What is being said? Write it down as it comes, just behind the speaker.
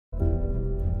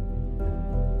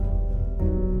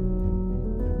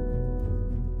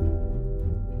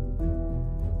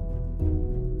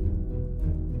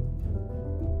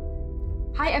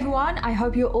Hi everyone, I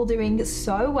hope you're all doing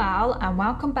so well and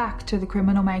welcome back to the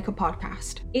Criminal Maker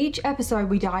podcast. Each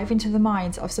episode we dive into the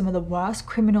minds of some of the worst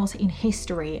criminals in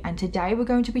history, and today we're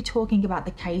going to be talking about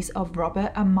the case of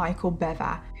Robert and Michael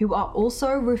Bever, who are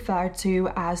also referred to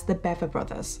as the Bever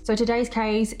brothers. So today's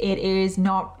case, it is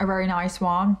not a very nice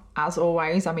one, as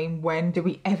always. I mean, when do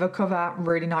we ever cover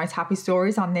really nice happy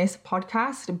stories on this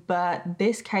podcast? But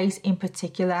this case in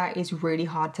particular is really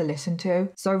hard to listen to.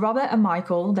 So Robert and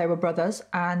Michael, they were brothers,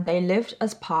 and they lived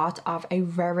as part of a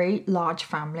very large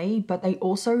family, but they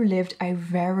also lived a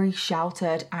very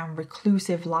sheltered and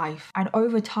reclusive life. And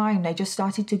over time, they just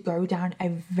started to go down a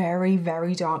very,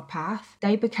 very dark path.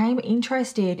 They became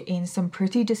interested in some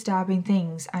pretty disturbing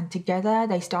things, and together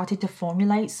they started to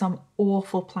formulate some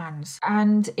awful plans.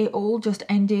 And it all just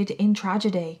ended in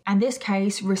tragedy. And this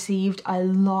case received a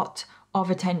lot of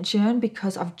attention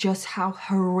because of just how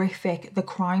horrific the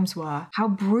crimes were, how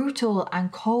brutal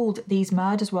and cold these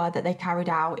murders were that they carried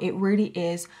out. It really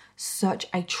is such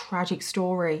a tragic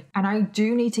story. And I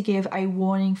do need to give a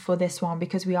warning for this one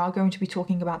because we are going to be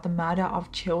talking about the murder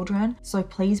of children. So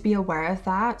please be aware of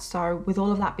that. So with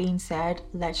all of that being said,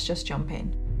 let's just jump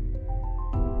in.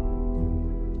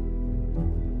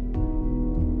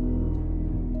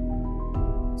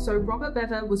 So Robert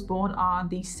Bever was born on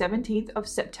the 17th of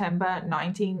September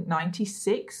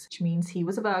 1996, which means he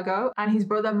was a Virgo, and his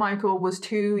brother Michael was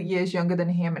 2 years younger than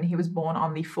him, and he was born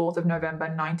on the 4th of November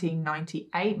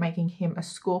 1998, making him a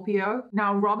Scorpio.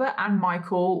 Now, Robert and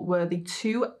Michael were the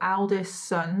two eldest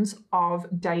sons of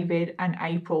David and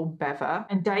April Bever,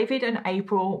 and David and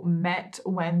April met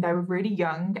when they were really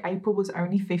young. April was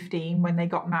only 15 when they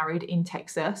got married in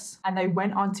Texas, and they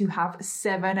went on to have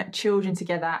 7 children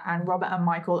together, and Robert and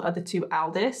Michael are the two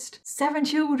eldest. 7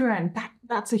 children,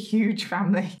 that's a huge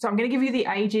family. So I'm going to give you the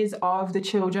ages of the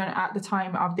children at the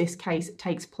time of this case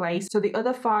takes place. So the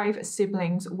other 5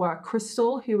 siblings were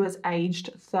Crystal, who was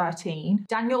aged 13,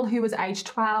 Daniel, who was aged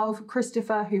 12,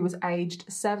 Christopher, who was aged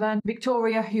 7,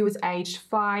 Victoria, who was aged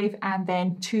 5, and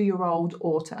then 2-year-old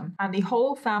Autumn. And the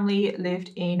whole family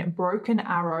lived in Broken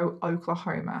Arrow,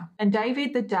 Oklahoma. And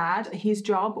David, the dad, his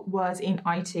job was in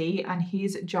IT, and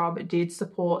his job did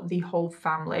support the whole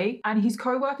family. And his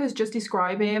co-workers just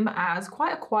describe him as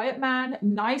quite a quiet man,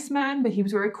 nice man, but he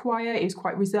was very quiet. He was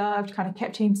quite reserved, kind of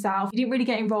kept to himself. He didn't really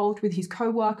get involved with his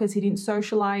co-workers. He didn't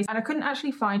socialize. And I couldn't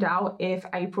actually find out if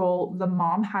April, the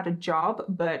mom, had a job,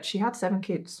 but she had 7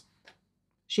 kids.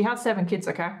 She had 7 kids,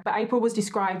 okay? But April was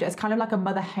described as kind of like a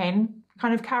mother hen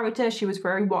kind of character. She was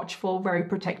very watchful, very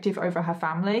protective over her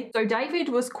family. So David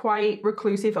was quite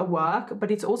reclusive at work,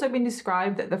 but it's also been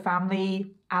described that the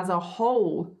family as a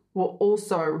whole were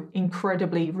also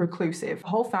incredibly reclusive. The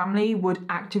whole family would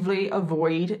actively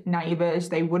avoid neighbors.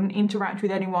 They wouldn't interact with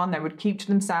anyone. They would keep to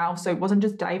themselves. So it wasn't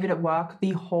just David at work.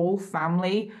 The whole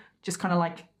family just kind of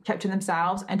like kept to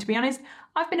themselves. And to be honest,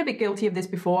 I've been a bit guilty of this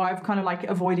before. I've kind of like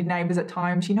avoided neighbors at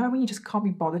times. You know, when you just can't be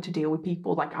bothered to deal with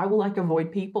people, like I will like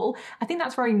avoid people. I think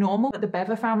that's very normal, but the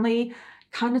Bever family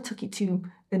kind of took it to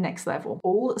the next level.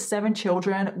 All 7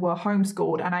 children were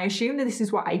homeschooled, and I assume that this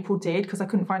is what April did because I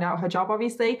couldn't find out her job,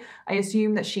 obviously. I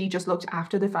assume that she just looked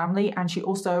after the family and she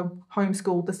also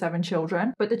homeschooled the 7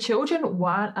 children. But the children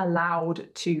weren't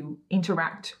allowed to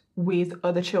interact with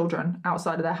other children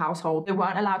outside of their household. They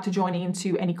weren't allowed to join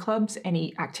into any clubs,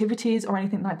 any activities or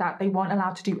anything like that. They weren't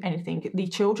allowed to do anything. The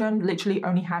children literally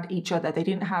only had each other. They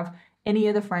didn't have any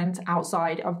other friends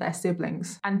outside of their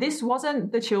siblings. And this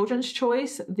wasn't the children's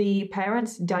choice. The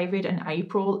parents, David and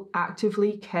April,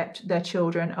 actively kept their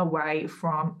children away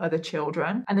from other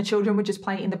children. And the children would just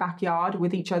play in the backyard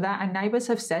with each other. And neighbors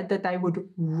have said that they would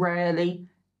rarely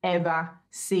ever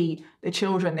see the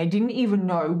children. They didn't even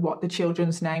know what the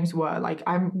children's names were. Like,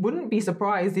 I wouldn't be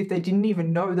surprised if they didn't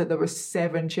even know that there were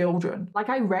 7 children. Like,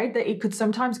 I read that it could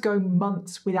sometimes go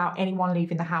months without anyone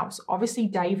leaving the house. Obviously,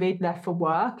 David left for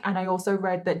work, and I also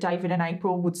read that David and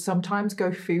April would sometimes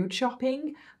go food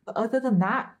shopping, but other than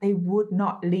that, they would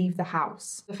not leave the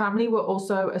house. The family were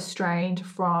also estranged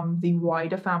from the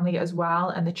wider family as well,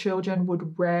 and the children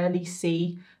would rarely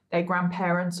see their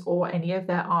grandparents or any of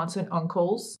their aunts and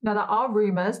uncles. Now, there are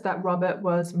rumors that Robert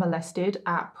was molested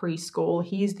at preschool.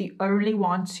 He is the only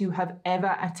one to have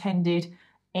ever attended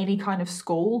any kind of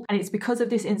school. And it's because of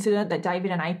this incident that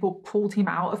David and April pulled him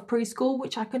out of preschool,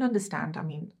 which I can understand. I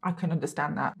mean, I can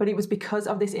understand that. But it was because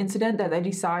of this incident that they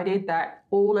decided that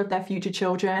all of their future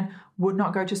children would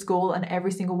not go to school and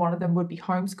every single one of them would be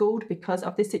homeschooled because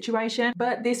of this situation.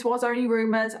 But this was only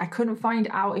rumors. I couldn't find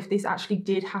out if this actually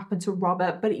did happen to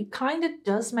Robert, but it kind of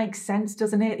does make sense,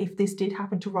 doesn't it? If this did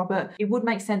happen to Robert, it would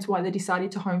make sense why they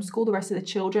decided to homeschool the rest of the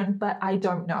children, but I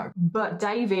don't know. But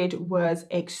David was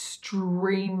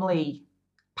extremely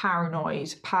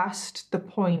paranoid past the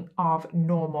point of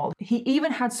normal. He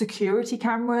even had security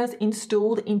cameras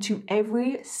installed into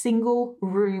every single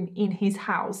room in his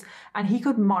house, and he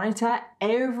could monitor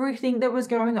everything that was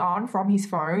going on from his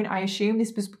phone. I assume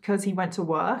this was because he went to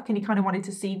work and he kind of wanted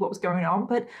to see what was going on,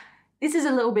 but this is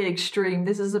a little bit extreme.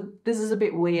 This is a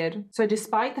bit weird. So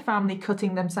despite the family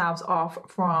cutting themselves off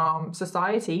from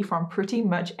society, from pretty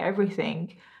much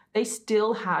everything, they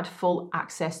still had full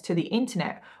access to the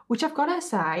internet, which I've got to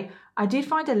say, I did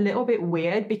find a little bit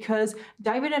weird because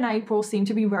David and April seem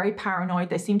to be very paranoid.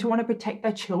 They seem to want to protect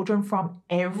their children from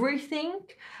everything.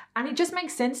 And it just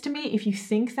makes sense to me. If you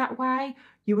think that way,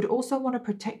 you would also want to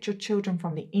protect your children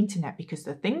from the internet, because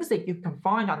the things that you can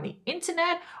find on the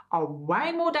internet are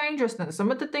way more dangerous than some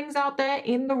of the things out there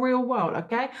in the real world,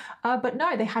 okay? But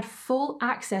no, they had full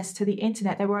access to the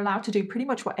internet. They were allowed to do pretty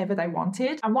much whatever they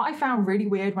wanted. And what I found really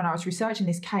weird when I was researching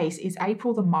this case is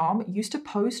April, the mom, used to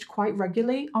post quite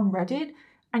regularly on Reddit,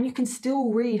 and you can still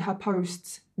read her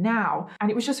posts now. And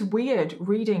it was just weird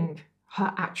reading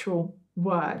her actual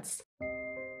words.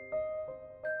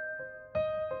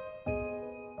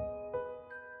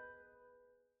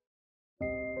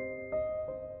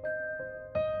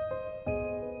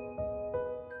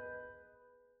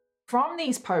 From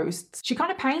these posts, she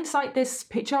kind of paints like this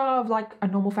picture of like a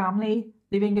normal family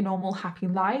living a normal, happy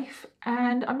life.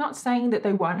 And I'm not saying that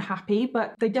they weren't happy,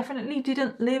 but they definitely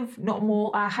didn't live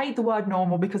normal. I hate the word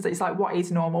normal because it's like, what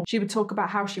is normal? She would talk about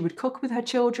how she would cook with her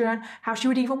children, how she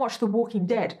would even watch The Walking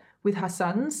Dead with her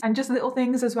sons, and just little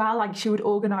things as well, like she would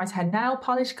organize her nail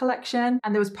polish collection,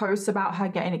 and there was posts about her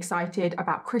getting excited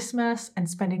about Christmas and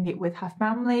spending it with her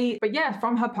family. But yeah,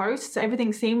 from her posts,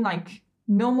 everything seemed like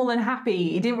normal and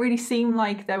happy. It didn't really seem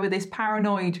like they were this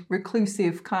paranoid,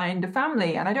 reclusive kind of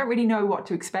family, and I don't really know what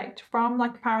to expect from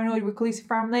like a paranoid, reclusive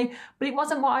family, but it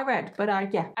wasn't what I read.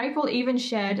 But yeah. April even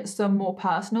shared some more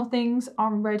personal things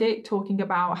on Reddit, talking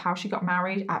about how she got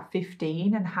married at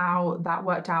 15 and how that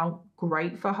worked out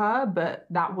great for her, but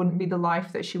that wouldn't be the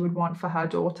life that she would want for her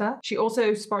daughter. She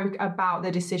also spoke about the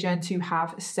decision to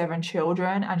have 7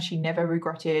 children, and she never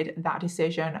regretted that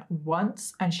decision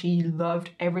once, and she loved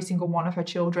every single one of her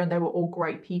children. They were all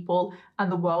great people,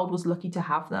 and the world was lucky to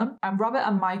have them. And Robert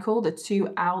and Michael, the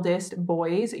 2 eldest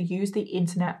boys, use the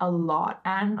internet a lot,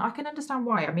 and I can understand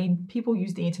why. I mean, people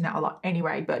use the internet a lot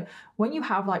anyway, but when you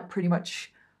have like pretty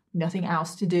much nothing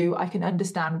else to do, I can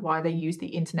understand why they use the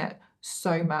internet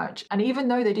so much. And even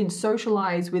though they didn't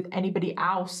socialize with anybody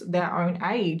else their own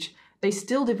age, they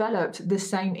still developed the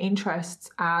same interests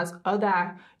as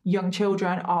other young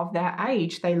children of their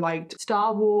age. They liked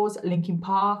Star Wars, Linkin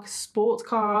Park, sports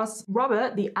cars.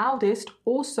 Robert, the eldest,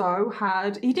 also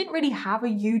he didn't really have a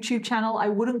YouTube channel. I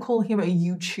wouldn't call him a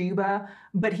YouTuber,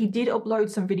 but he did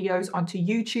upload some videos onto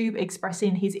YouTube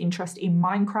expressing his interest in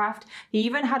Minecraft. He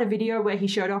even had a video where he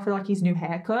showed off like his new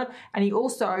haircut, and he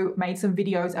also made some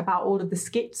videos about all of the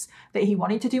skits that he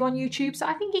wanted to do on YouTube. So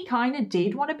I think he kind of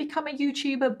did want to become a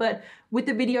YouTuber, but with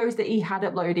the videos that he had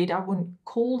uploaded, I wouldn't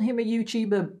call him a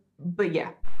YouTuber, but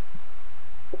yeah.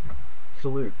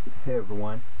 Salute. Hey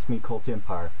everyone, it's me, Cult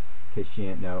Empire. In case you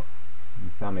didn't know, you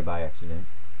found me by accident,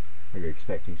 or you're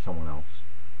expecting someone else.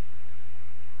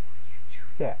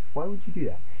 Yeah, why would you do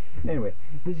that? Anyway,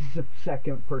 this is the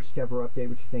second first ever update,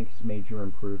 which I think is a major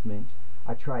improvement.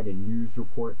 I tried a news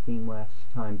report theme last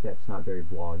time. That's not very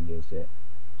vloggy, is it?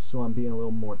 So I'm being a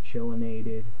little more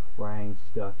chillinated, writing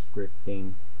stuff,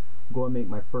 scripting. I'm going to make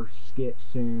my first skit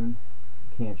soon.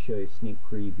 Can't show you a sneak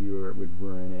preview or it would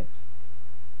ruin it.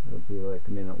 It'll be like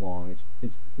a minute long.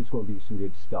 It's going to be some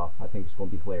good stuff. I think it's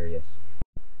going to be hilarious.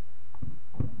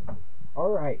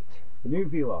 Alright, the new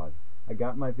vlog. I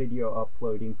got my video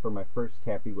uploading for my first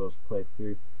Happy Wheels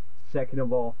playthrough. Second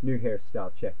of all, new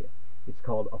hairstyle, check it. It's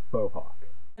called a faux hawk.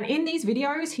 And in these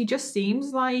videos, he just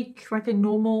seems like a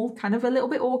normal, kind of a little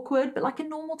bit awkward, but like a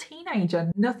normal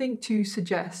teenager. Nothing to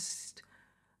suggest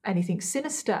anything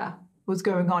sinister was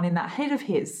going on in that head of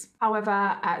his. However,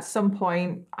 at some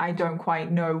point, I don't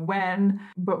quite know when,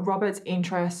 but Robert's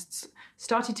interests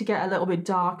started to get a little bit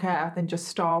darker than just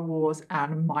Star Wars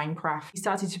and Minecraft. He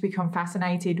started to become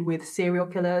fascinated with serial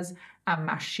killers and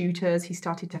mass shooters. He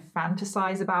started to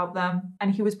fantasize about them.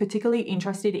 And he was particularly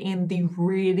interested in the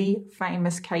really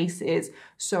famous cases.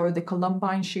 So the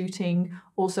Columbine shooting,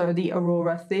 also the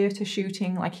Aurora Theatre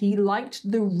shooting. Like, he liked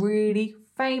the really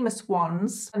famous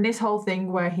ones. And this whole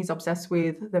thing where he's obsessed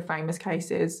with the famous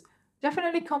cases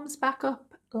definitely comes back up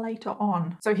later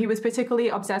on. So he was particularly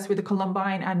obsessed with the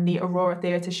Columbine and the Aurora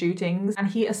Theatre shootings, and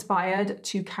he aspired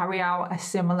to carry out a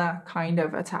similar kind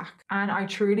of attack. And I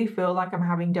truly feel like I'm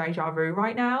having deja vu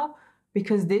right now,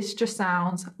 because this just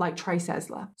sounds like Trey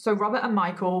Sesler. So Robert and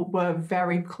Michael were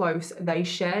very close. They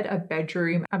shared a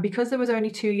bedroom, and because there was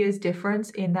only 2 years difference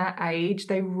in their age,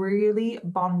 they really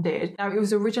bonded. Now, it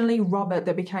was originally Robert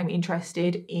that became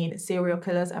interested in serial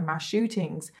killers and mass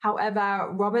shootings. However,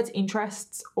 Robert's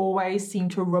interests always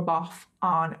seemed to rub off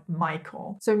on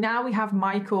Michael. So now we have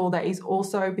Michael that is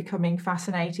also becoming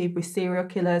fascinated with serial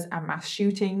killers and mass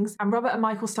shootings. And Robert and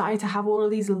Michael started to have all of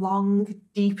these long,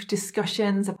 deep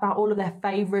discussions about all of their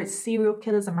favorite serial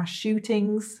killers and mass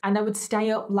shootings. And they would stay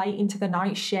up late into the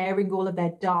night sharing all of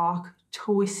their dark,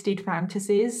 twisted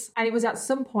fantasies. And it was at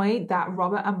some point that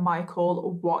Robert and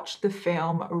Michael watched the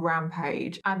film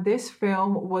Rampage, and this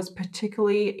film was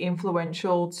particularly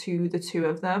influential to the two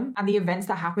of them, and the events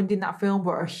that happened in that film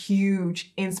were a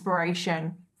huge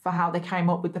inspiration for how they came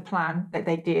up with the plan that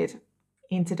they did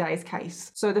in today's case.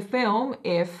 So the film,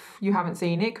 if you haven't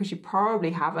seen it, because you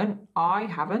probably haven't, I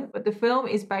haven't, but the film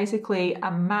is basically a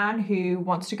man who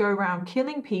wants to go around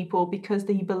killing people because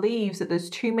he believes that there's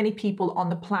too many people on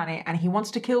the planet and he wants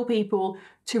to kill people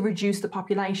to reduce the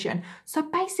population. So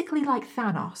basically like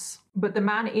Thanos. But the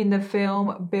man in the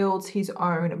film builds his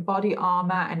own body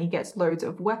armor and he gets loads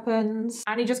of weapons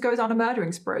and he just goes on a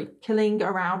murdering spree, killing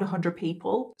around 100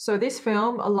 people. So this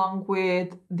film, along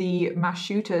with the mass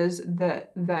shooters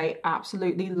that they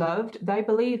absolutely loved, they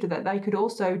believed that they could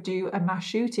also do a mass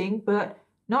shooting, but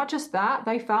not just that,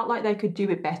 they felt like they could do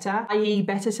it better. I.e.,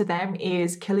 better to them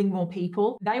is killing more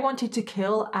people. They wanted to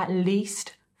kill at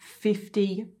least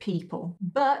 50 people.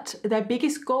 But their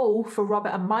biggest goal for Robert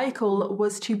and Michael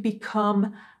was to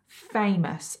become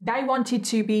famous. They wanted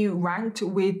to be ranked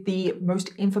with the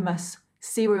most infamous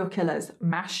serial killers,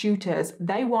 mass shooters.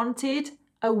 They wanted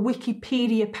a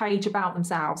Wikipedia page about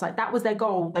themselves. Like, that was their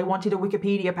goal. They wanted a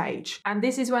Wikipedia page. And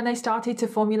this is when they started to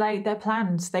formulate their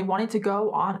plans. They wanted to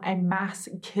go on a mass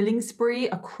killing spree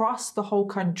across the whole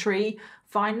country,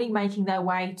 finally making their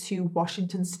way to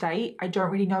Washington State. I don't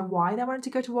really know why they wanted to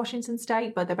go to Washington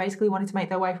State, but they basically wanted to make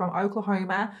their way from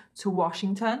Oklahoma to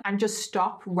Washington and just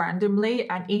stop randomly.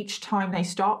 And each time they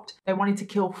stopped, they wanted to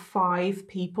kill 5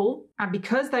 people. And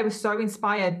because they were so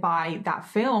inspired by that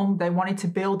film, they wanted to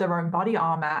build their own body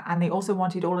armor, and they also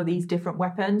wanted all of these different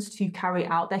weapons to carry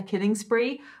out their killing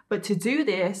spree. But to do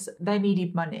this, they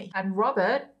needed money. And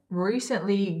Robert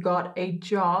recently got a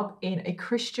job in a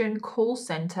Christian call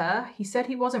center. He said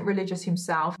he wasn't religious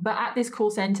himself, but at this call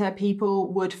center,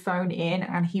 people would phone in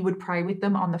and he would pray with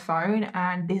them on the phone.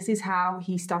 And this is how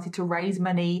he started to raise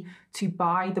money to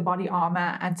buy the body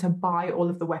armor and to buy all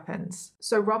of the weapons.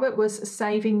 So Robert was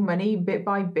saving money bit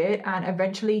by bit, and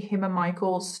eventually him and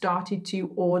Michael started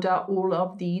to order all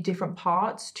of the different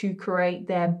parts to create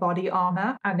their body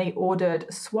armor. And they ordered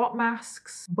SWAT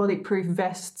masks, bulletproof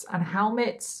vests and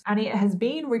helmets. And it has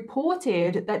been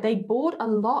reported that they bought a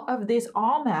lot of this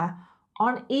armor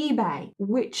on eBay,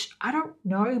 which I don't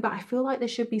know, but I feel like there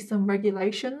should be some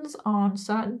regulations on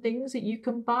certain things that you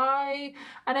can buy.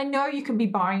 And I know you can be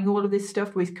buying all of this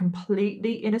stuff with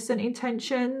completely innocent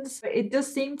intentions, but it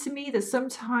does seem to me that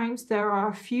sometimes there are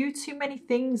a few too many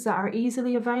things that are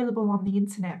easily available on the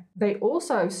internet. They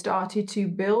also started to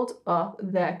build up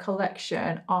their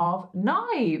collection of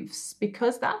knives,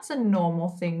 because that's a normal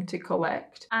thing to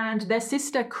collect. And their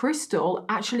sister Crystal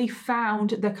actually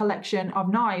found the collection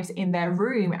of knives in their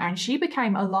room, and she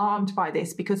became alarmed by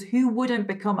this, because who wouldn't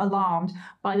become alarmed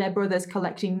by their brothers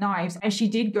collecting knives? And she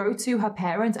did go to her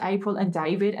parents, April and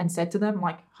David, and said to them,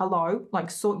 like, hello, like,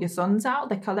 sort your sons out,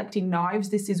 they're collecting knives,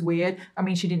 this is weird. I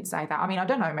mean, she didn't say that. I mean, I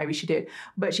don't know, maybe she did,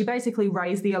 but she basically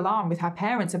raised the alarm with her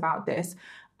parents about this,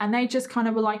 and they just kind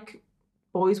of were like,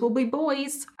 boys will be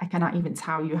boys. I cannot even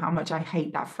tell you how much I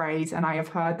hate that phrase, and I have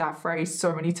heard that phrase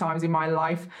so many times in my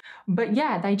life. But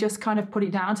yeah, they just kind of put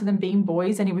it down to them being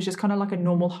boys, and it was just kind of like a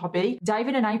normal hobby.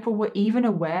 David and April were even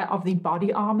aware of the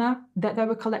body armor that they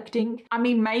were collecting. I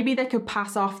mean, maybe they could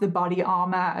pass off the body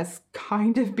armor as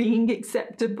kind of being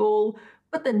acceptable,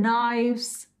 but the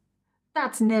knives,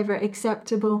 That's never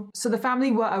acceptable. So the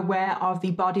family were aware of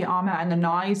the body armor and the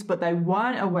knives, but they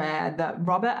weren't aware that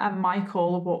Robert and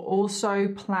Michael were also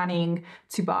planning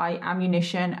to buy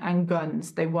ammunition and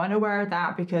guns. They weren't aware of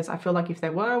that because I feel like if they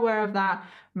were aware of that,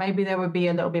 maybe they would be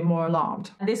a little bit more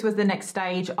alarmed. And this was the next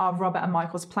stage of Robert and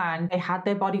Michael's plan. They had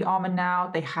their body armor now,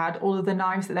 they had all of the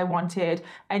knives that they wanted,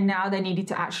 and now they needed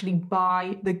to actually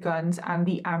buy the guns and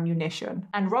the ammunition.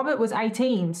 And Robert was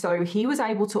 18, so he was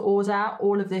able to order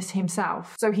all of this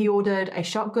himself. So he ordered a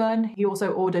shotgun, he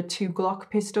also ordered 2 Glock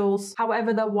pistols.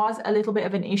 However, there was a little bit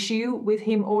of an issue with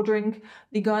him ordering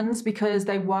the guns because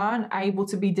they weren't able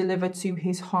to be delivered to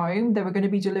his home. They were going to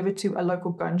be delivered to a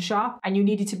local gun shop, and you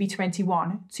needed to be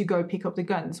 21 to go pick up the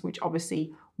guns, which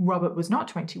obviously Robert was not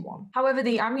 21. However,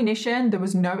 the ammunition, there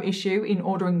was no issue in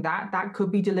ordering that. That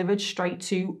could be delivered straight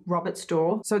to Robert's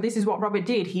door. So this is what Robert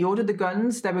did. He ordered the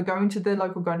guns. They were going to the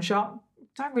local gun shop.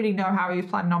 Don't really know how he was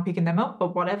planning on picking them up,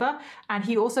 but whatever. And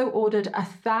he also ordered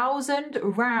 1,000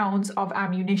 rounds of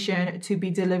ammunition to be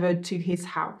delivered to his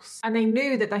house. And they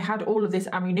knew that they had all of this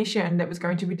ammunition that was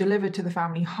going to be delivered to the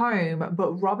family home,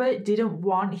 but Robert didn't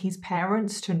want his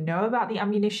parents to know about the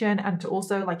ammunition and to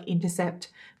also intercept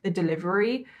the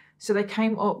delivery. So they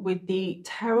came up with the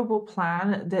terrible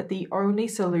plan that the only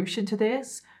solution to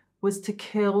this was to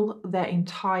kill their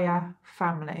entire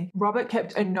family. Robert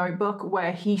kept a notebook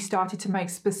where he started to make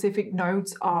specific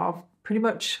notes of pretty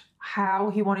much how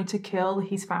he wanted to kill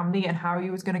his family and how he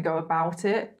was going to go about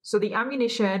it. So the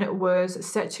ammunition was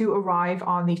set to arrive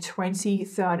on the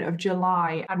 23rd of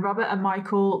July, and Robert and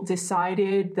Michael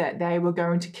decided that they were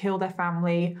going to kill their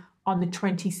family on the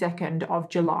 22nd of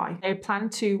July. They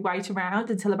planned to wait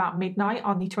around until about midnight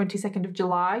on the 22nd of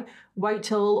July, wait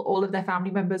till all of their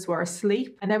family members were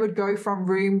asleep, and they would go from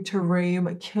room to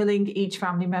room, killing each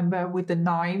family member with the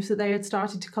knives that they had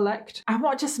started to collect. And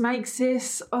what just makes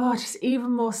this just even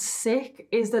more sick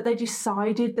is that they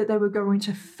decided that they were going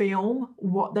to film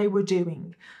what they were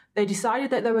doing. They decided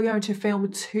that they were going to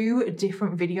film 2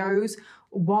 different videos,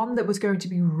 one that was going to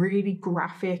be really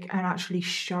graphic and actually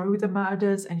show the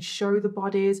murders and show the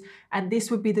bodies. And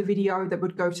this would be the video that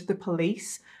would go to the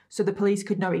police, so the police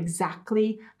could know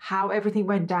exactly how everything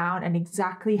went down and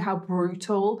exactly how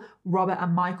brutal Robert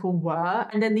and Michael were.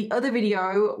 And then the other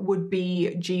video would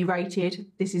be G-rated.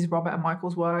 This is Robert and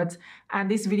Michael's words.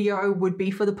 And this video would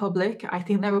be for the public. I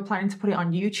think they were planning to put it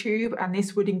on YouTube, and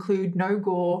this would include no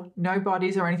gore, no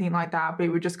bodies or anything like that, but it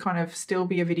would just kind of still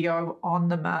be a video on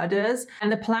the murders.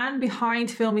 And the plan behind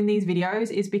filming these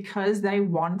videos is because they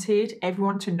wanted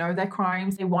everyone to know their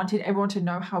crimes. They wanted everyone to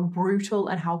know how brutal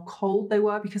and how cold they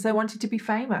were because they wanted to be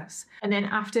famous. And then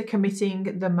after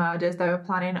committing the murders, they were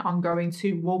planning on going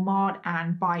to Walmart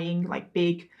and buying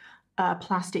big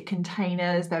plastic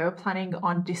containers. They were planning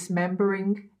on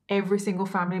dismembering every single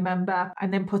family member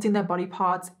and then putting their body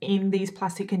parts in these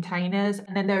plastic containers.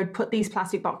 And then they would put these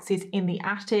plastic boxes in the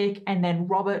attic, and then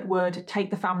Robert would take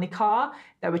the family car,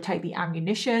 they would take the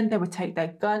ammunition, they would take their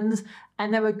guns,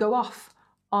 and they would go off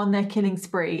on their killing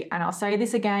spree. And I'll say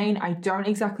this again, I don't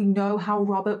exactly know how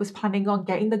Robert was planning on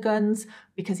getting the guns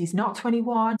because he's not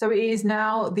 21. So it is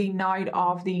now the night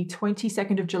of the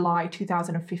 22nd of July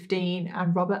 2015,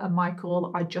 and Robert and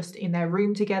Michael are just in their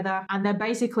room together, and they're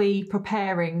basically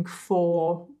preparing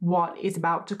for what is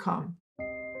about to come.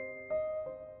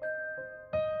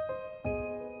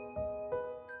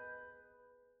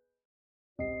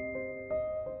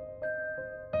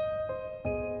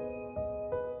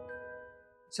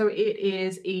 So it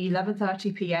is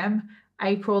 11:30 p.m.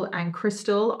 April and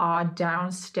Crystal are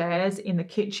downstairs in the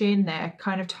kitchen. They're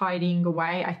kind of tidying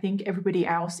away. I think everybody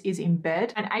else is in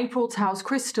bed. And April tells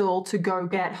Crystal to go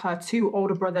get her 2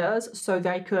 older brothers so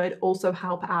they could also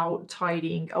help out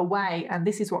tidying away. And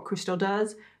this is what Crystal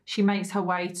does. She makes her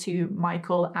way to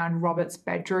Michael and Robert's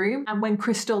bedroom. And when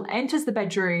Crystal enters the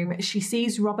bedroom, she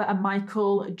sees Robert and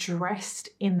Michael dressed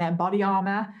in their body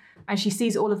armor, and she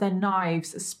sees all of their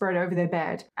knives spread over their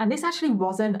bed. And this actually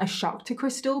wasn't a shock to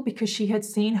Crystal because she had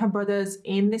seen her brothers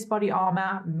in this body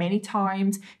armor many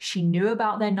times. She knew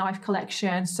about their knife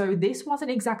collection, so this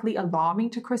wasn't exactly alarming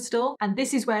to Crystal. And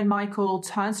this is when Michael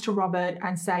turns to Robert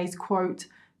and says, quote,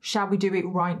 "Shall we do it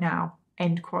right now?"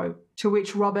 End quote. To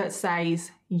which Robert says,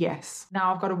 yes.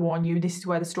 Now I've got to warn you, this is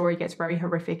where the story gets very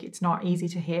horrific. It's not easy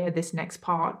to hear this next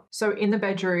part. So in the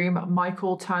bedroom,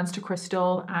 Michael turns to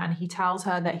Crystal and he tells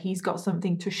her that he's got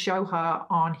something to show her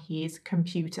on his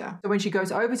computer. So when she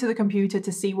goes over to the computer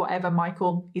to see whatever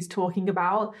Michael is talking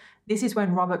about, This is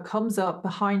when Robert comes up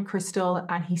behind Crystal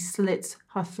and he slits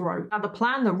her throat. Now, the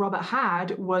plan that Robert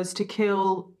had was to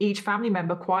kill each family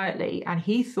member quietly, and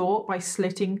he thought by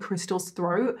slitting Crystal's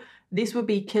throat, this would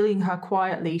be killing her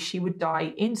quietly. She would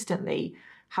die instantly.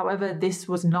 However, this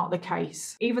was not the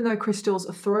case. Even though Crystal's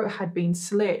throat had been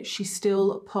slit, she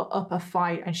still put up a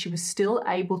fight and she was still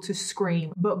able to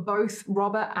scream. But both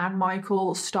Robert and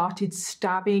Michael started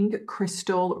stabbing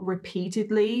Crystal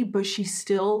repeatedly, but she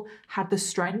still had the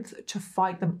strength to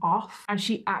fight them off. And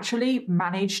she actually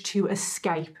managed to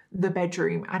escape the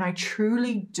bedroom. And I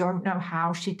truly don't know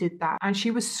how she did that. And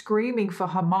she was screaming for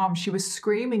her mom. She was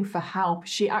screaming for help.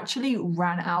 She actually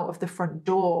ran out of the front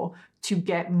door to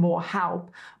get more help.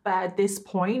 But at this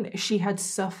point, she had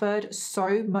suffered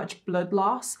so much blood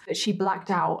loss that she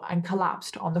blacked out and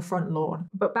collapsed on the front lawn.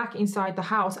 But back inside the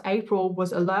house, April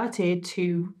was alerted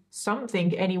to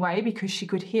something anyway, because she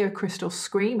could hear Crystal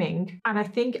screaming. And I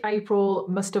think April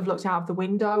must have looked out of the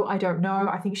window. I don't know.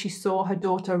 I think she saw her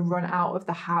daughter run out of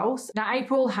the house. Now,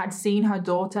 April had seen her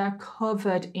daughter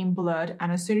covered in blood,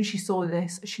 and as soon as she saw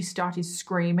this, she started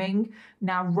screaming.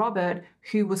 Now, Robert,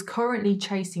 who was currently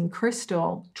chasing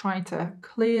Crystal, trying to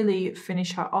clearly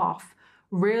finish her off,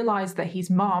 realized that his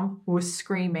mom was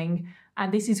screaming,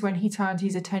 and this is when he turned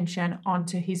his attention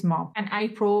onto his mom. And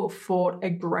April fought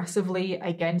aggressively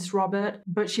against Robert,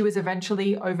 but she was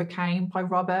eventually overcame by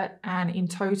Robert, and in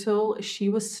total, she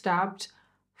was stabbed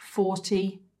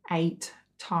 48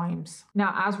 times.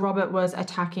 Now, as Robert was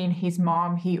attacking his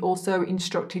mom, he also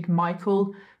instructed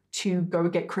Michael to go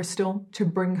get Crystal, to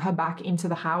bring her back into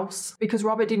the house, because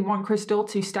Robert didn't want Crystal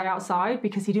to stay outside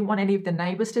because he didn't want any of the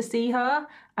neighbors to see her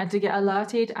and to get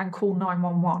alerted and call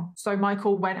 911. So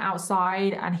Michael went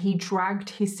outside and he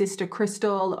dragged his sister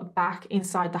Crystal back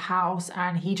inside the house,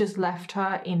 and he just left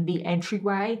her in the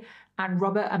entryway. And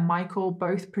Robert and Michael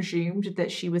both presumed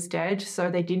that she was dead,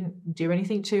 so they didn't do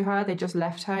anything to her. They just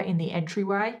left her in the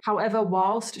entryway. However,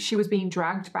 whilst she was being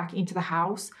dragged back into the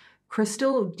house,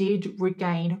 Crystal did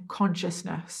regain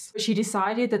consciousness. She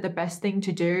decided that the best thing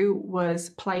to do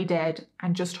was play dead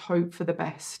and just hope for the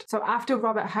best. So after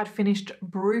Robert had finished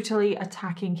brutally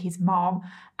attacking his mom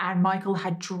and Michael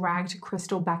had dragged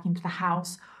Crystal back into the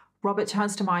house, Robert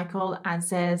turns to Michael and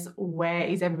says, "Where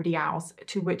is everybody else?"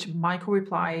 To which Michael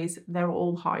replies, "They're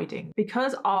all hiding."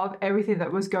 Because of everything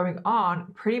that was going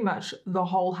on, pretty much the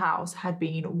whole house had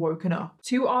been woken up.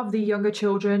 Two of the younger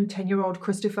children, 10-year-old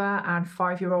Christopher and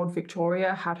 5-year-old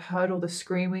Victoria, had heard all the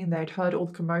screaming, they'd heard all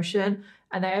the commotion,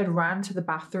 and they had ran to the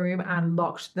bathroom and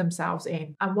locked themselves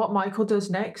in. And what Michael does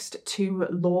next to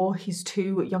lure his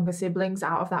two younger siblings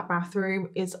out of that bathroom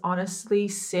is honestly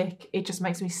sick. It just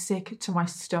makes me sick to my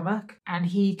stomach. And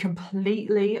he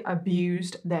completely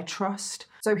abused their trust.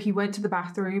 So he went to the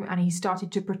bathroom and he started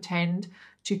to pretend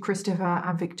to Christopher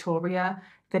and Victoria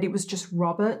that it was just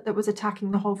Robert that was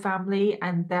attacking the whole family,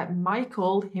 and that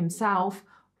Michael himself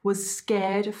was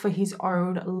scared for his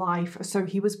own life. So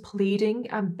he was pleading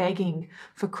and begging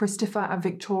for Christopher and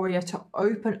Victoria to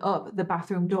open up the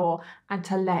bathroom door and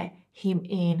to let him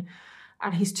in.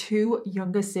 And his two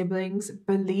younger siblings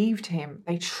believed him.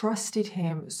 They trusted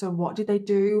him. So what did they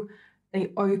do?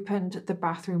 They opened the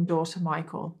bathroom door to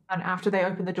Michael. And after they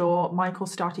opened the door, Michael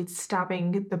started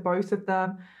stabbing the both of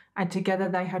them. And together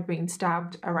they had been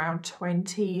stabbed around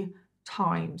 20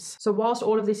 times. So whilst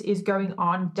all of this is going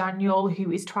on, Daniel,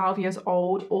 who is 12 years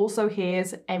old, also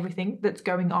hears everything that's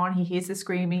going on. He hears the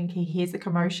screaming, he hears the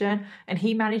commotion, and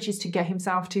he manages to get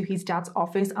himself to his dad's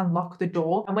office and lock the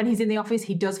door. And when he's in the office,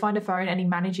 he does find a phone and he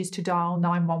manages to dial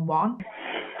 911.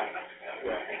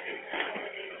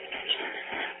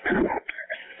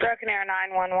 Broken Arrow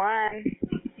 911.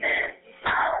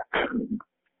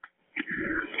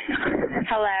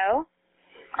 Hello?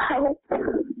 Hello.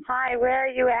 Hi, where are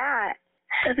you at?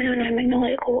 709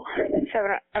 Magnolia Court.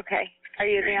 Okay. Are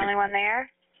you the only one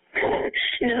there?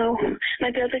 No,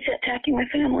 my brother's attacking my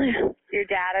family. Your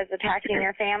dad is attacking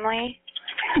your family?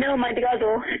 No, my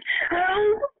brother.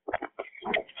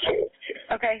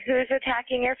 Okay, who's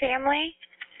attacking your family?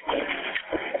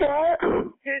 What?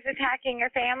 Who's attacking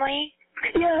your family?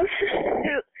 Yes.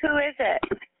 Who is it?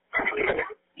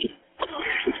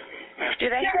 Do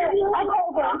they?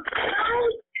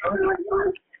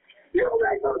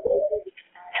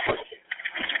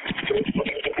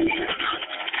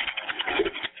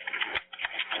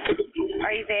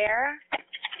 Are you there?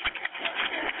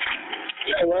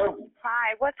 Hello?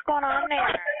 Hi, what's going on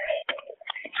there?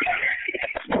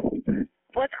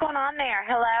 What's going on there?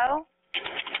 Hello?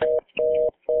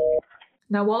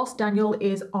 Now, whilst Daniel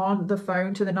is on the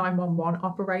phone to the 911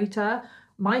 operator,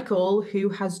 Michael, who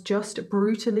has just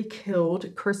brutally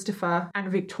killed Christopher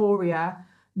and Victoria,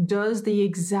 does the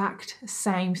exact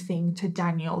same thing to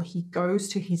Daniel. He goes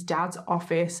to his dad's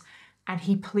office and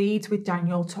he pleads with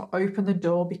Daniel to open the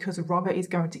door because Robert is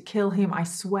going to kill him. I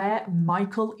swear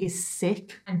Michael is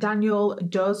sick. And Daniel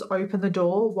does open the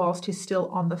door whilst he's still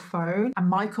on the phone. And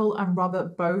Michael and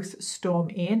Robert both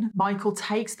storm in. Michael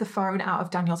takes the phone out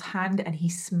of Daniel's hand and he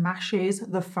smashes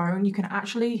the phone. You can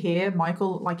actually hear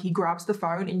Michael, like he grabs the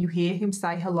phone and you hear him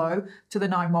say hello to the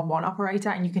 911 operator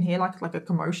and you can hear like a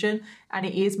commotion. And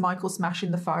it is Michael smashing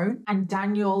the phone. And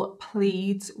Daniel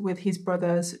pleads with his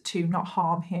brothers to not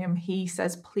harm him. He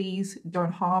says, please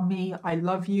don't harm me. I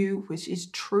love you, which is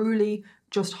truly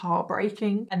just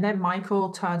heartbreaking. And then Michael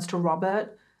turns to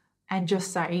Robert and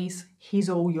just says, he's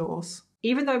all yours.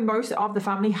 Even though most of the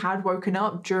family had woken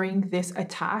up during this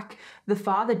attack, the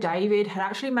father, David, had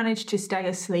actually managed to stay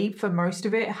asleep for most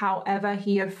of it. However,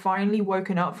 he had finally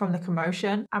woken up from the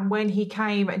commotion. And when he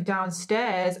came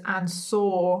downstairs and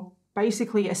saw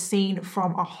basically a scene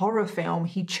from a horror film,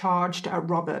 he charged at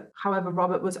Robert. However,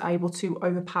 Robert was able to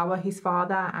overpower his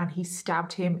father and he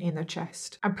stabbed him in the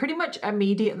chest. And pretty much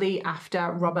immediately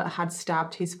after Robert had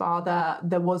stabbed his father,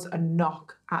 there was a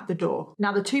knock at the door.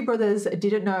 Now, the two brothers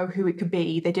didn't know who it could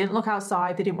be. They didn't look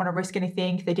outside. They didn't want to risk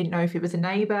anything. They didn't know if it was a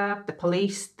neighbor, the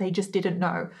police. They just didn't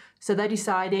know. So they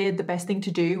decided the best thing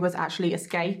to do was actually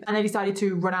escape. And they decided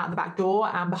to run out the back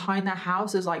door. And behind their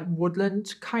house is like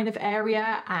woodland kind of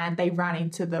area. And they ran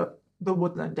into the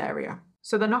woodland area.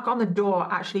 So the knock on the door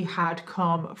actually had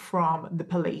come from the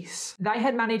police. They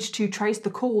had managed to trace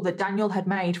the call that Daniel had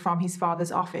made from his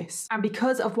father's office. And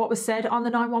because of what was said on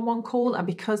the 911 call and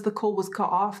because the call was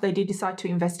cut off, they did decide to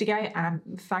investigate, and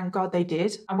thank God they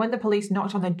did. And when the police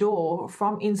knocked on the door,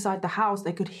 from inside the house,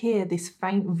 they could hear this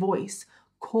faint voice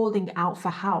calling out for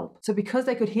help. So because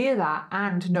they could hear that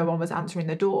and no one was answering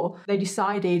the door, they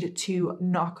decided to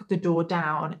knock the door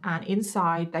down, and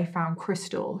inside they found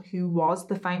Crystal, who was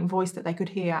the faint voice that they could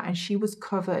hear, and she was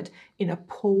covered in a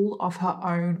pool of her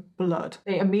own blood.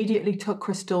 They immediately took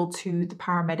Crystal to the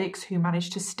paramedics, who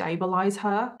managed to stabilize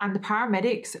her, and the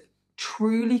paramedics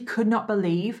truly could not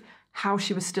believe how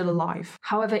she was still alive.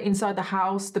 However, inside the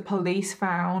house, the police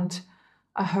found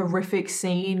a horrific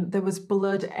scene. There was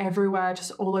blood everywhere,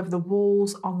 just all over the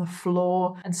walls, on the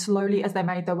floor. And slowly, as they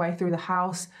made their way through the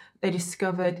house, they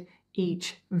discovered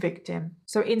each victim.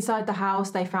 So inside the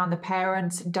house, they found the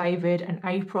parents, David and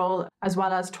April, as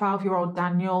well as 12-year-old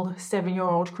Daniel,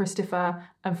 7-year-old Christopher,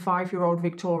 and 5-year-old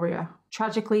Victoria.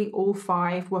 Tragically, all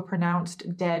 5 were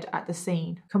pronounced dead at the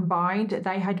scene. Combined,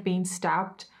 they had been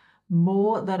stabbed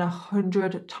more than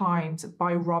 100 times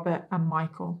by Robert and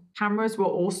Michael. Cameras were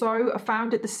also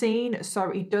found at the scene, so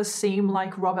it does seem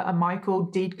like Robert and Michael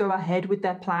did go ahead with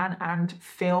their plan and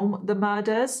film the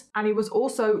murders. And it was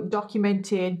also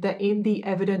documented that in the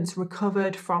evidence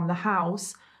recovered from the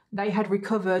house, they had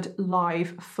recovered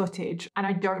live footage. And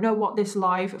I don't know what this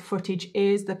live footage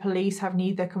is. The police have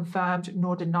neither confirmed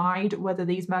nor denied whether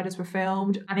these murders were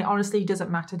filmed. And it honestly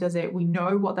doesn't matter, does it? We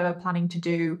know what they were planning to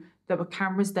do. There were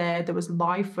cameras there. There was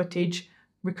live footage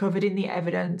recovered in the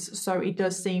evidence. So it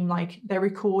does seem like they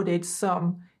recorded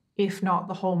some, if not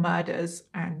the whole murders.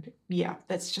 And yeah,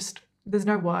 there's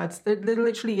no words. There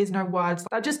literally is no words.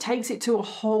 That just takes it to a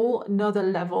whole nother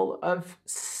level of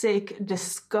sick,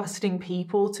 disgusting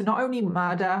people to not only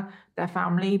murder their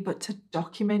family, but to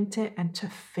document it and to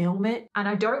film it. And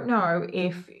I don't know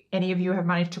if any of you have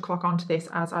managed to clock onto this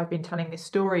as I've been telling this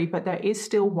story, but there is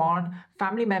still one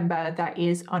family member that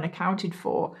is unaccounted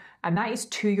for, and that is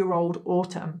 2-year-old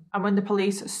Autumn. And when the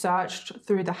police searched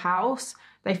through the house,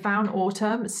 they found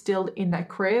Autumn still in their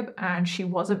crib and she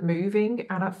wasn't moving.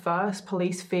 And at first,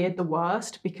 police feared the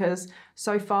worst because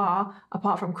so far,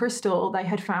 apart from Crystal, they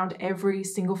had found every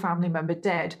single family member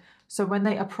dead. So when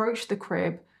they approached the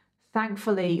crib,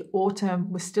 thankfully,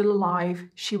 Autumn was still alive.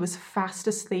 She was fast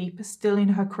asleep, still in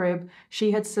her crib.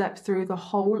 She had slept through the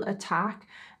whole attack.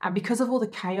 And because of all the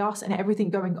chaos and everything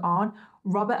going on,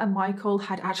 Robert and Michael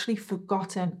had actually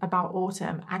forgotten about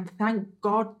Autumn, and thank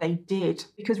God they did.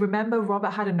 Because remember, Robert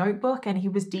had a notebook and he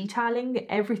was detailing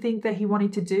everything that he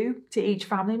wanted to do to each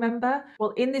family member.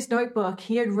 Well, in this notebook,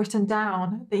 he had written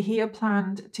down that he had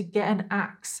planned to get an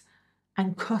axe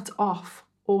and cut off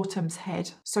Autumn's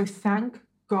head. So thank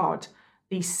God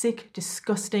these sick,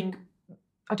 disgusting,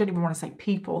 I don't even want to say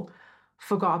people,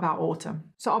 forgot about Autumn.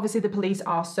 So obviously the police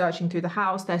are searching through the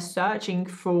house. They're searching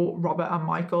for Robert and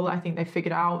Michael. I think they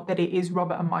figured out that it is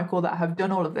Robert and Michael that have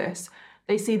done all of this.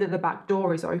 they see that the back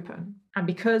door is open. And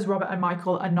because Robert and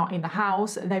Michael are not in the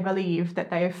house, they believe that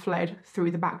they have fled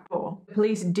through the back door. The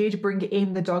police did bring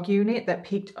in the dog unit that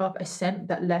picked up a scent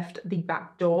that left the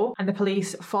back door. And the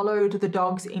police followed the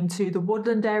dogs into the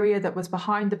woodland area that was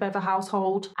behind the Bever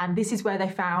household. And this is where they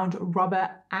found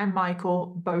Robert and Michael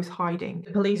both hiding.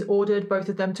 The police ordered both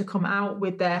of them to come out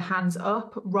with their hands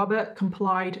up. Robert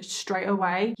complied straight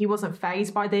away. He wasn't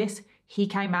fazed by this. He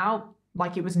came out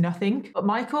like it was nothing. But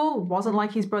Michael wasn't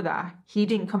like his brother. He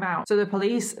didn't come out. So the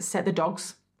police set the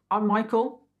dogs on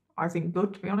Michael. I think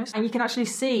good, to be honest. And you can actually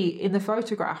see in the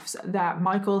photographs that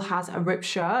Michael has a ripped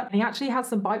shirt and he actually has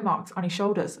some bite marks on his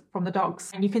shoulders from the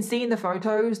dogs. And you can see in the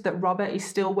photos that Robert is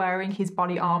still wearing his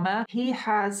body armor. He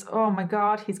has, oh my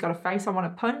God, he's got a face I want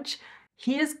to punch.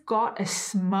 He has got a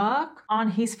smirk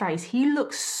on his face. He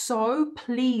looks so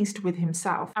pleased with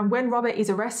himself. And when Robert is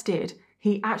arrested,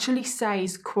 he actually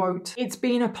says, quote, "It's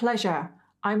been a pleasure.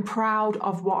 I'm proud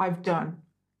of what I've done."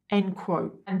 End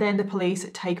quote. And then the police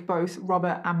take both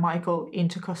Robert and Michael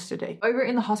into custody. Over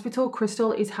in the hospital,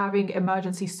 Crystal is having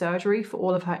emergency surgery for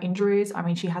all of her injuries. I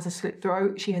mean, she has a slit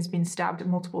throat. She has been stabbed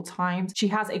multiple times. She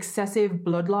has excessive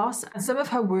blood loss. And some of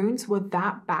her wounds were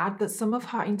that bad that some of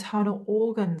her internal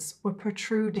organs were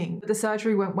protruding. But the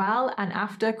surgery went well. And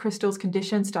after Crystal's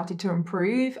condition started to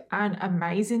improve, and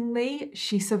amazingly,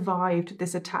 she survived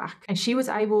this attack. And she was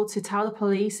able to tell the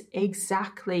police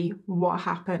exactly what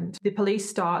happened. The police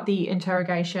start the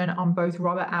interrogation on both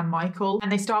Robert and Michael,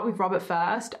 and they start with Robert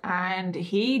first, and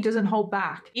he doesn't hold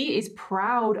back. He is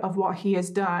proud of what he has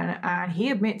done, and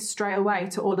he admits straight away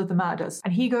to all of the murders,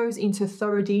 and he goes into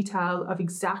thorough detail of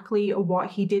exactly what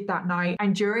he did that night.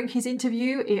 And during his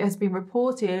interview, it has been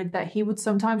reported that he would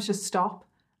sometimes just stop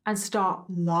and start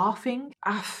laughing.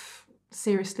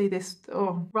 Seriously,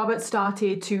 Robert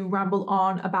started to ramble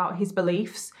on about his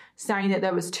beliefs, saying that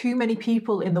there was too many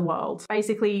people in the world,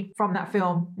 basically from that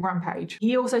film Rampage.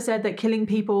 He also said that killing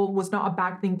people was not a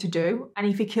bad thing to do, and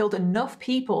if he killed enough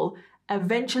people,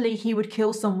 eventually he would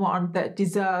kill someone that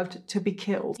deserved to be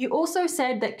killed. He also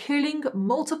said that killing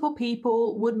multiple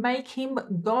people would make him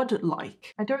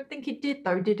godlike. I don't think it did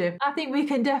though, did it? I think we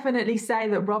can definitely say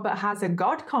that Robert has a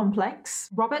god complex.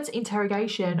 Robert's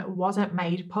interrogation wasn't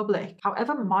made public.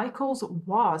 However, Michael's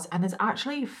was, and there's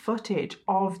actually footage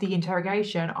of the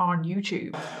interrogation on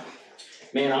YouTube.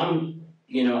 Man,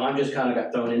 I'm just kind of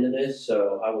got thrown into this,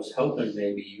 so I was hoping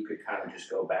maybe you could kind of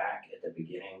just go back at the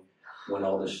beginning when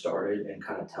all this started and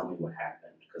kind of tell me what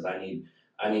happened, because I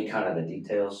need kind of the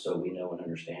details so we know and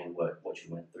understand what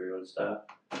you went through and stuff.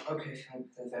 Okay, from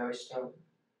the very start.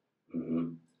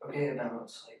 Mm-hmm. Okay,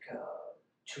 about like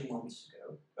 2 months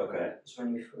ago. Okay. That's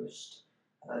when we first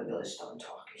really started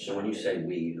talking. So when you say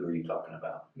we, who are you talking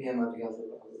about? Me and my other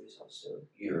brother is also.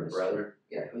 Your brother?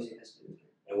 Yeah, who's he has to do with me.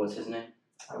 And what's his name?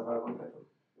 Robert.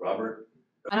 Robert?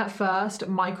 And at first,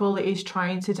 Michael is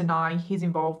trying to deny his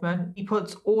involvement. He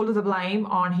puts all of the blame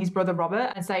on his brother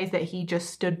Robert and says that he just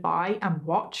stood by and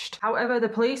watched. However, the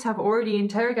police have already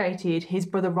interrogated his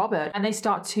brother Robert, and they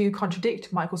start to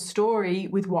contradict Michael's story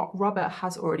with what Robert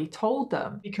has already told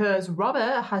them. Because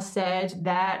Robert has said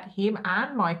that him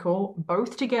and Michael,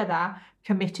 both together,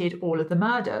 committed all of the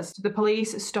murders. So the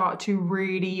police start to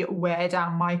really wear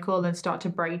down Michael and start to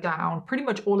break down pretty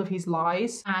much all of his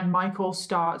lies, and Michael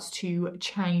starts to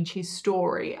change his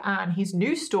story. And his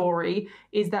new story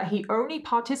is that he only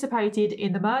participated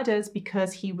in the murders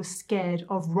because he was scared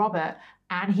of Robert,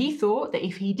 and he thought that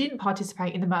if he didn't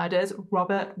participate in the murders,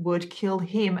 Robert would kill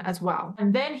him as well.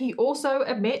 And then he also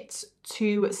admits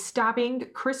to stabbing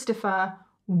Christopher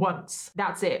once.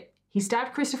 That's it. He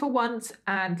stabbed Christopher once,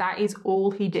 and that is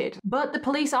all he did. But the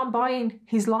police aren't buying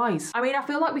his lies. I mean, I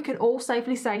feel like we can all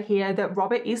safely say here that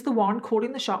Robert is the one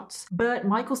calling the shots, but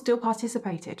Michael still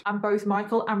participated. And both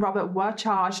Michael and Robert were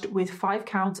charged with 5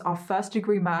 counts of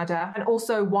first-degree murder and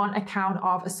also 1 account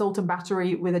of assault and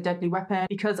battery with a deadly weapon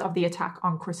because of the attack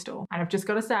on Crystal. And I've just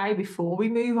got to say, before we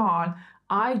move on,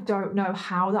 I don't know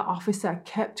how the officer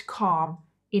kept calm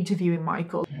interviewing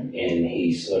Michael. And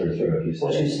he slit her throat, you said?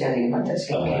 Well, she was standing in my desk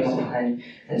and came up behind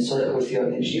and slit her throat,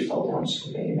 and then she fell down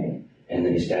screaming at me. And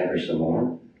then he stabbed her some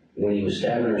more? When he was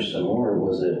stabbing her some more,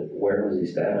 where was he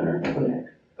stabbing her? Her neck.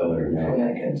 Oh, her neck. Her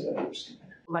neck and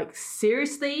Like,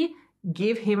 seriously?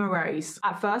 give him a raise.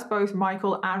 At first, both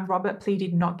Michael and Robert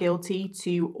pleaded not guilty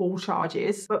to all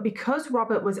charges, but because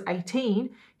Robert was 18,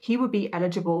 he would be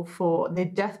eligible for the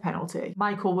death penalty.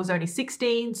 Michael was only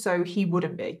 16, so he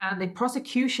wouldn't be. And the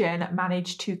prosecution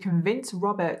managed to convince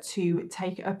Robert to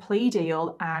take a plea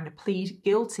deal and plead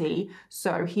guilty,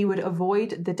 so he would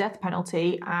avoid the death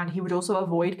penalty and he would also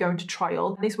avoid going to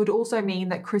trial. This would also mean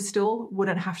that Crystal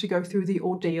wouldn't have to go through the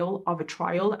ordeal of a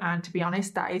trial, and to be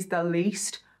honest, that is the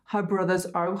least her brothers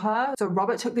owe her. So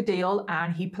Robert took the deal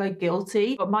and he pled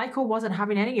guilty, but Michael wasn't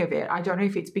having any of it. I don't know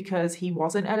if it's because he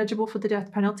wasn't eligible for the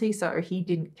death penalty, so he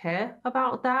didn't care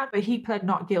about that, but he pled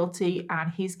not guilty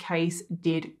and his case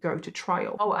did go to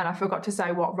trial. Oh, and I forgot to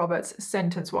say what Robert's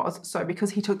sentence was. So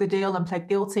because he took the deal and pled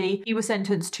guilty, he was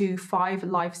sentenced to 5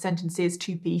 life sentences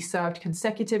to be served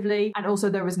consecutively, and also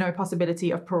there was no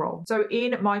possibility of parole. So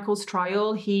in Michael's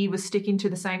trial, he was sticking to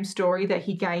the same story that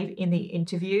he gave in the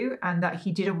interview, and that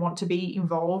he didn't want to be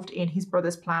involved in his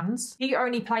brother's plans. He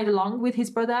only played along with his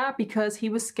brother because he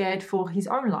was scared for his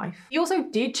own life. He also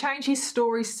did change his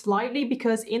story slightly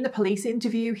because in the police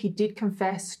interview, he did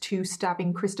confess to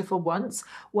stabbing Christopher once.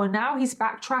 Well, now he's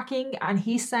backtracking and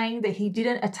he's saying that he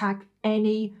didn't attack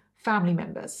any family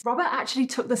members. Robert actually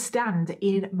took the stand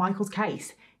in Michael's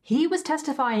case. He was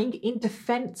testifying in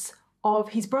defense of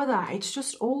his brother. It's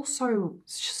just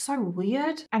so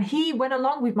weird. And he went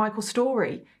along with Michael's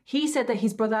story. He said that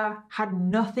his brother had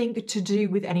nothing to do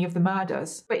with any of the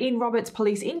murders. But in Robert's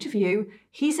police interview,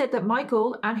 he said that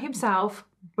Michael and himself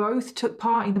both took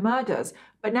part in the murders.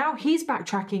 But now he's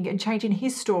backtracking and changing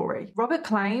his story. Robert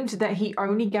claimed that he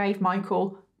only gave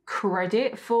Michael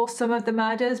credit for some of the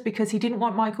murders because he didn't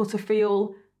want Michael to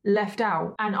feel left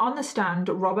out. And on the stand,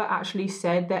 Robert actually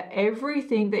said that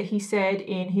everything that he said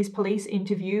in his police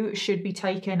interview should be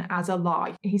taken as a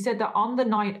lie. He said that on the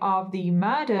night of the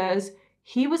murders,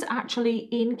 he was actually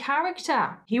in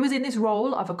character. He was in this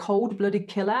role of a cold-blooded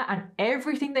killer, and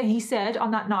everything that he said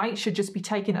on that night should just be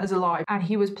taken as a lie. And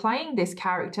he was playing this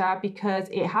character because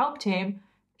it helped him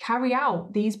carry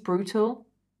out these brutal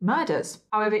murders.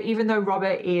 However, even though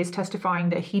Robert is testifying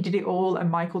that he did it all and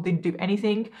Michael didn't do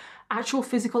anything, actual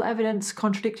physical evidence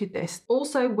contradicted this.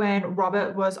 Also, when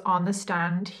Robert was on the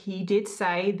stand, he did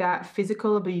say that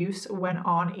physical abuse went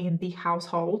on in the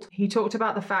household. He talked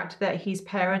about the fact that his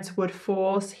parents would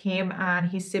force him and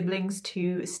his siblings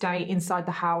to stay inside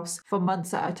the house for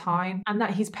months at a time, and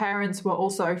that his parents were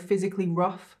also physically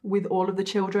rough with all of the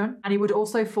children. And he would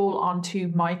also fall onto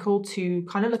Michael to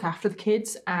kind of look after the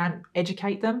kids and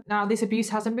educate them. Now, this abuse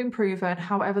hasn't been proven.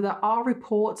 However, there are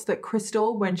reports that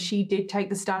Crystal, when she did take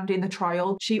the stand in the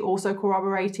trial, she also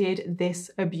corroborated this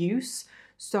abuse.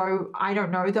 So I don't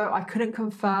know though, I couldn't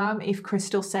confirm if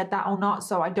Crystal said that or not,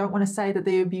 so I don't want to say that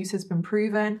the abuse has been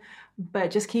proven, but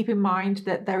just keep in mind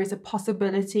that there is a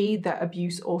possibility that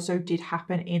abuse also did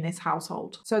happen in this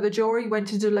household. So the jury went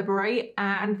to deliberate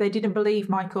and they didn't believe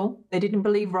Michael. They didn't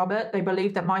believe Robert. They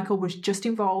believed that Michael was just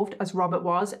involved as Robert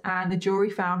was, and the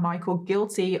jury found Michael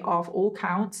guilty of all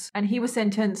counts, and he was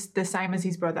sentenced the same as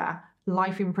his brother.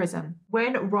 Life in prison.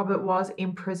 When Robert was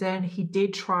in prison, he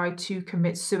did try to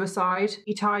commit suicide.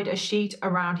 He tied a sheet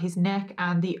around his neck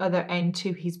and the other end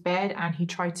to his bed, and he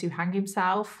tried to hang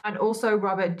himself. And also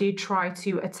Robert did try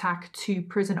to attack 2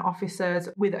 prison officers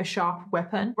with a sharp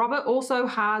weapon. Robert also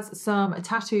has some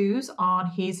tattoos on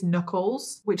his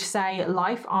knuckles which say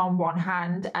life on one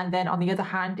hand, and then on the other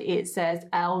hand it says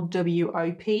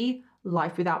LWOP,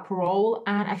 life without parole.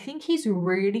 And I think he's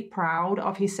really proud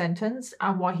of his sentence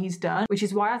and what he's done, which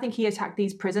is why I think he attacked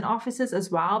these prison officers as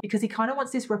well, because he kind of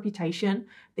wants this reputation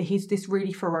that he's this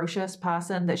really ferocious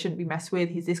person that shouldn't be messed with.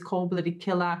 He's this cold-blooded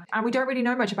killer. And we don't really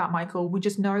know much about Michael. We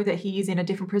just know that he is in a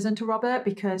different prison to Robert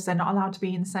because they're not allowed to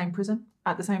be in the same prison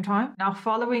at the same time. Now,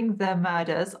 following the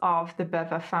murders of the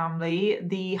Bever family,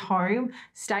 the home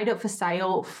stayed up for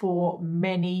sale for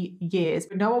many years,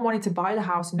 but no one wanted to buy the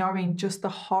house knowing just the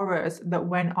horrors that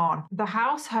went on. The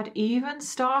house had even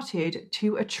started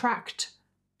to attract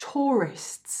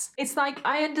tourists. It's like,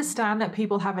 I understand that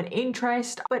people have an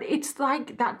interest, but it's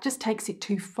like that just takes it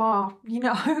too far. You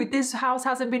know, this house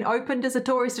hasn't been opened as a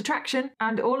tourist attraction,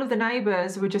 and all of the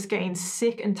neighbors were just getting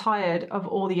sick and tired of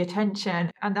all the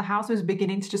attention, and the house was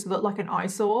beginning to just look like an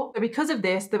eyesore. So because of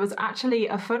this, there was actually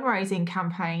a fundraising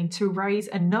campaign to raise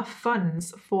enough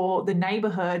funds for the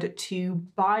neighborhood to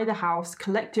buy the house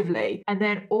collectively, and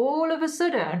then all of a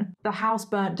sudden the house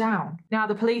burnt down. Now,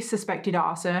 the police suspected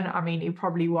arson. I mean, it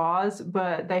probably was,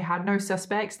 but they had no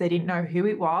suspects. They didn't know who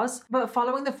it was. But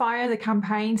following the fire, the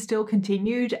campaign still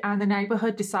continued, and the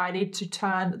neighborhood decided to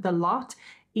turn the lot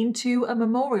into a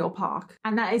memorial park.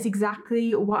 And that is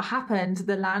exactly what happened.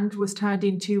 The land was turned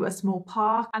into a small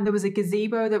park, and there was a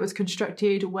gazebo that was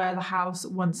constructed where the house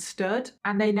once stood.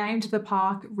 And they named the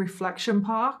park Reflection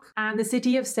Park. And the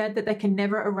city have said that they can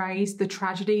never erase the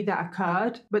tragedy that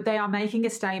occurred, but they are making a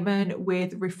statement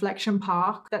with Reflection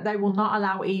Park that they will not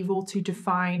allow evil to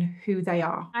define who they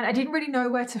are. And I didn't really know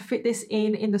where to fit this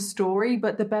in the story,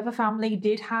 but the Bever family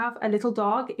did have a little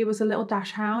dog. It was a little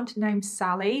dachshund named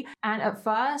Sally. And at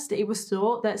first, it was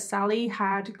thought that Sally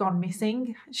had gone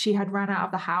missing. She had ran out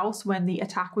of the house when the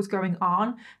attack was going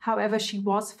on. However, she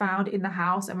was found in the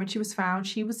house, and when she was found,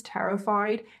 she was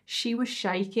terrified. She was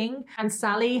shaking, and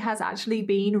Sally has actually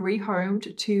been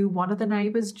rehomed to one of the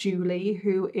neighbors, Julie,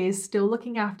 who is still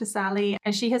looking after Sally.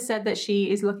 And she has said that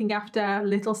she is looking after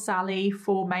little Sally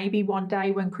for maybe one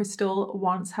day when Crystal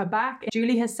wants her back.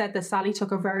 Julie has said that Sally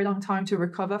took a very long time to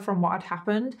recover from what had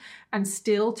happened, and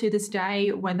still to this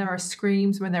day, when there are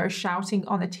screams, when there is shouting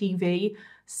on the TV,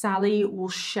 Sally will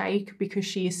shake because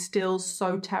she is still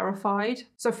so terrified.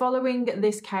 So following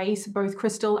this case, both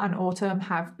Crystal and Autumn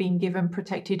have been given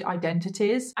protected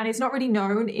identities, and it's not really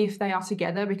known if they are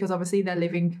together because obviously their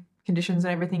living conditions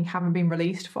and everything haven't been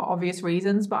released for obvious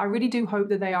reasons, but I really do hope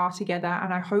that they are together,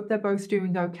 and I hope they're both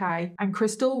doing okay. And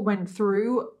Crystal went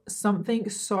through something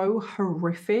so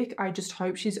horrific. I just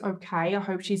hope she's okay. I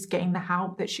hope she's getting the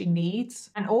help that she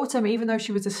needs. And Autumn, even though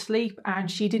she was asleep and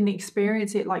she didn't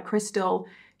experience it like Crystal,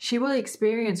 she will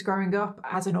experience growing up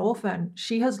as an orphan.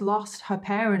 She has lost her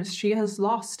parents. She has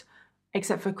lost,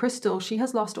 except for Crystal, she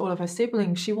has lost all of her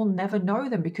siblings. She will never know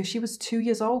them because she was 2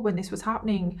 years old when this was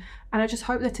happening. And I just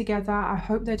hope they're together. I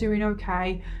hope they're doing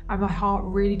okay. And my heart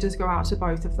really does go out to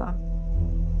both of them.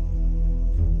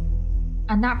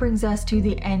 And that brings us to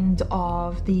the end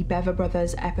of the Bever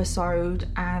Brothers episode,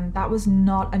 and that was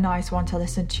not a nice one to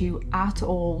listen to at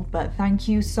all, but thank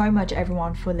you so much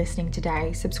everyone for listening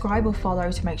today. Subscribe or follow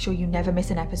to make sure you never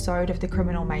miss an episode of The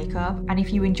Criminal Makeup, and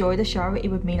if you enjoy the show, it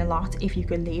would mean a lot if you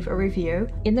could leave a review.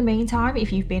 In the meantime,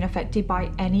 if you've been affected by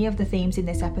any of the themes in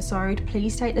this episode,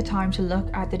 please take the time to look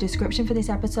at the description for this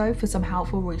episode for some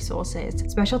helpful resources.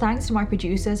 Special thanks to my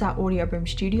producers at Audio Boom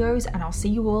Studios, and I'll see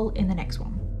you all in the next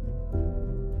one.